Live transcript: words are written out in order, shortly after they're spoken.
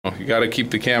You got to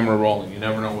keep the camera rolling. You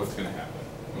never know what's going to happen.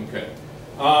 Okay.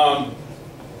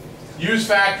 Use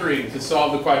factoring to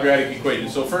solve the quadratic equation.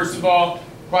 So first of all,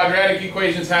 quadratic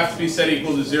equations have to be set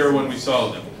equal to 0 when we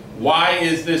solve them. Why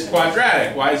is this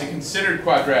quadratic? Why is it considered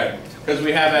quadratic? Because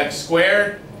we have x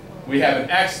squared, we have an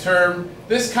x term.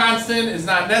 This constant is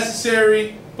not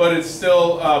necessary, but it's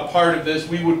still part of this.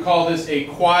 We would call this a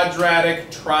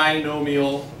quadratic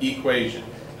trinomial equation.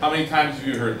 How many times have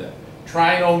you heard that?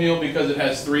 Trinomial because it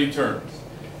has 3 terms.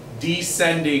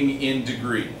 Descending in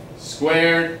degree.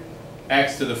 Squared,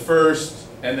 x to the first,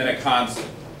 and then a constant.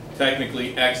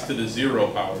 Technically x to the 0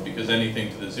 power, because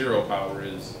anything to the 0 power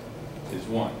is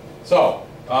 1. So,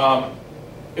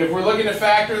 if we're looking to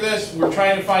factor this, we're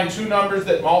trying to find 2 numbers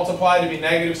that multiply to be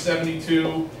negative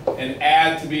 72 and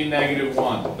add to be negative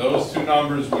 1. Those 2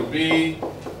 numbers would be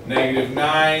negative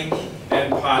 9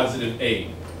 and positive 8.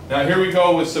 Now here we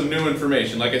go with some new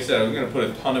information. Like I said, I'm going to put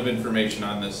a ton of information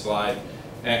on this slide,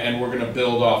 and we're going to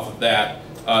build off of that.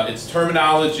 It's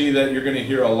terminology that you're going to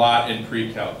hear a lot in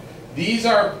pre-calc. These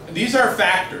are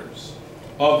factors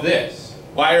of this.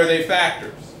 Why are they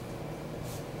factors?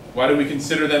 Why do we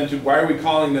consider them to? Why are we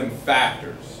calling them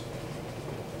factors?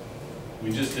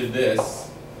 We just did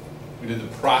this. We did the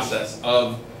process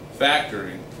of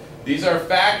factoring. These are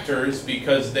factors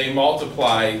because they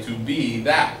multiply to be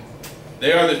that.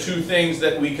 They are the 2 things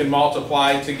that we can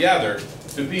multiply together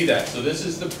to be that. So this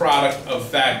is the product of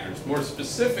factors. More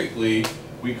specifically,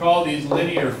 we call these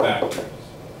linear factors.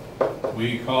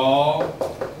 We call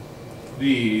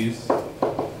these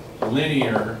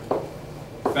linear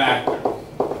factors.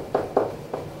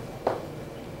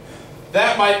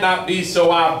 That might not be so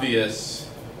obvious,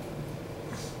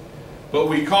 but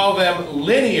we call them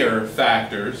linear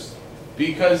factors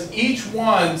because each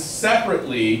one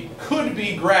separately could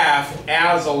be graphed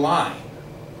as a line.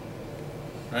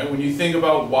 Right? When you think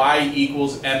about y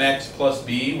equals mx plus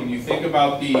b, when you think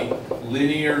about the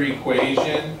linear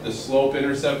equation, the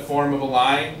slope-intercept form of a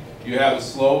line, you have a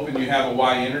slope and you have a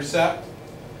y-intercept.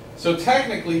 So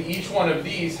technically, each one of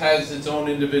these has its own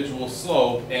individual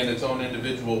slope and its own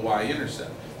individual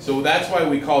y-intercept. So that's why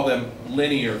we call them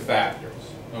linear factors.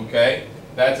 Okay?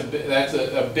 That's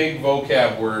a big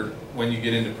vocab word when you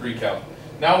get into pre-calc.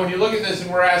 Now when you look at this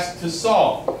and we're asked to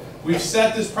solve, we've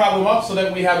set this problem up so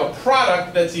that we have a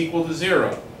product that's equal to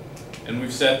 0. And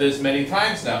we've said this many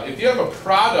times now. If you have a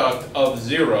product of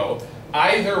 0,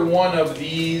 either one of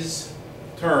these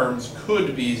terms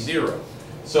could be 0.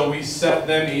 So we set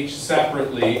them each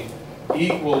separately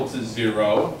equal to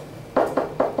 0.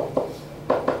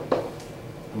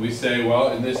 And we say,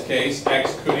 well, in this case,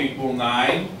 x could equal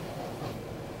 9.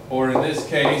 Or in this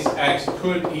case, x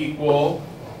could equal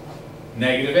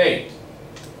negative 8.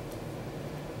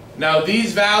 Now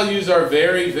these values are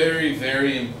very, very,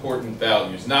 very important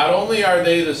values. Not only are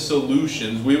they the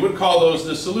solutions, we would call those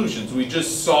the solutions. We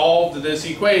just solved this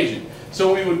equation.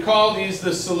 So we would call these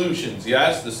the solutions,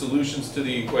 yes? The solutions to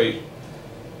the equation.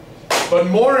 But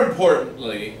more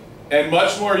importantly, and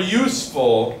much more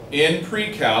useful in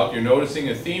pre-calc, you're noticing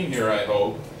a theme here I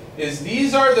hope, is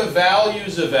these are the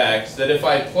values of x that if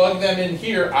I plug them in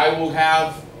here, I will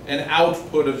have an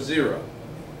output of 0.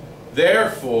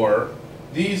 Therefore,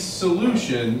 these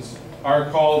solutions are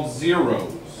called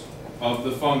zeros of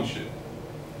the function.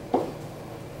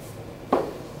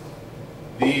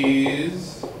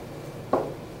 These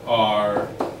are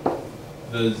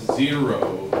the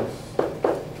zeros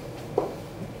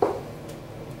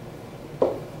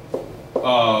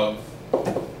of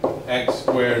x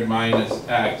squared minus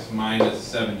x minus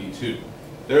 72.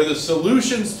 They're the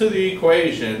solutions to the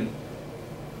equation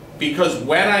because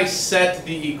when I set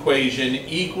the equation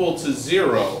equal to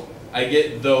 0, I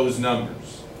get those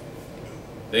numbers.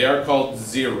 They are called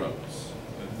zeros.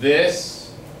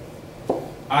 This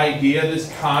idea,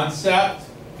 this concept,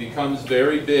 becomes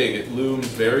very big. It looms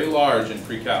very large in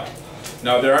pre-calc.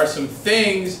 Now there are some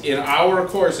things in our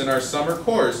course, in our summer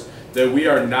course, that we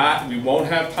won't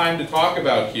have time to talk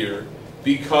about here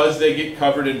because they get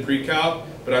covered in pre-calc,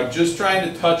 but I'm just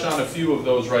trying to touch on a few of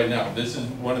those right now. This is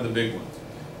one of the big ones.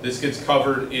 This gets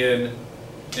covered in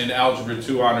Algebra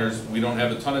 2 honors. We don't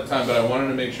have a ton of time, but I wanted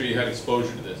to make sure you had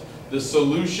exposure to this. The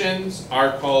solutions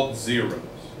are called zeros.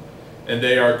 And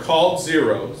they are called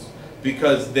zeros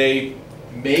because they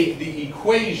make the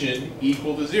equation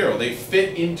equal to 0. They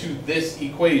fit into this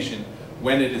equation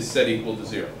when it is set equal to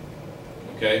 0.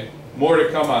 Okay? More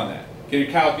to come on that. Get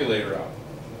your calculator out.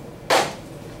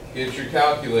 Get your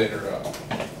calculator out.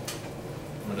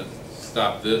 I'm going to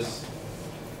stop this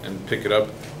and pick it up.